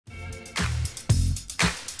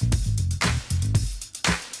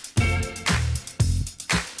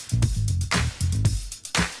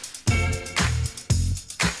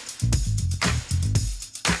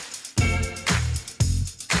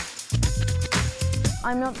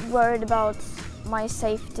I'm not worried about my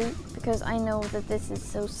safety because I know that this is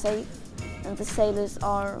so safe and the sailors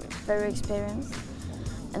are very experienced,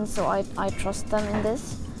 and so I trust them in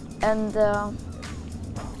this. And I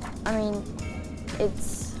mean, it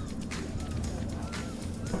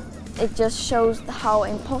just shows how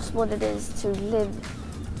impossible it is to live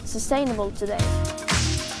sustainable today.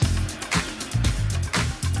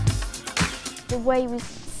 The way we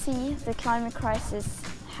see the climate crisis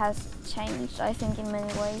has changed, I think, in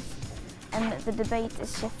many ways, and the debate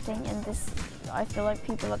is shifting, and I feel like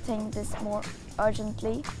people are taking this more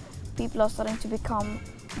urgently. People are starting to become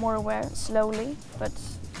more aware, slowly, but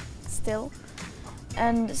still.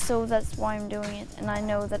 And so that's why I'm doing it, and I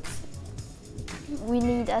know that we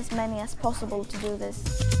need as many as possible to do this.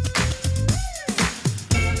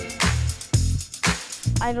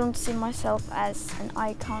 I don't see myself as an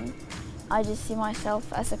icon. I just see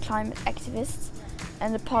myself as a climate activist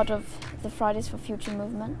and a part of the Fridays for Future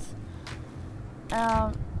movement.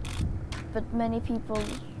 But many people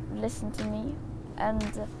listen to me,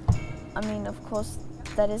 and I mean, of course,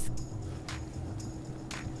 that is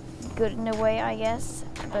good in a way, I guess,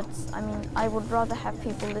 but I mean, I would rather have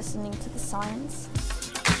people listening to the science.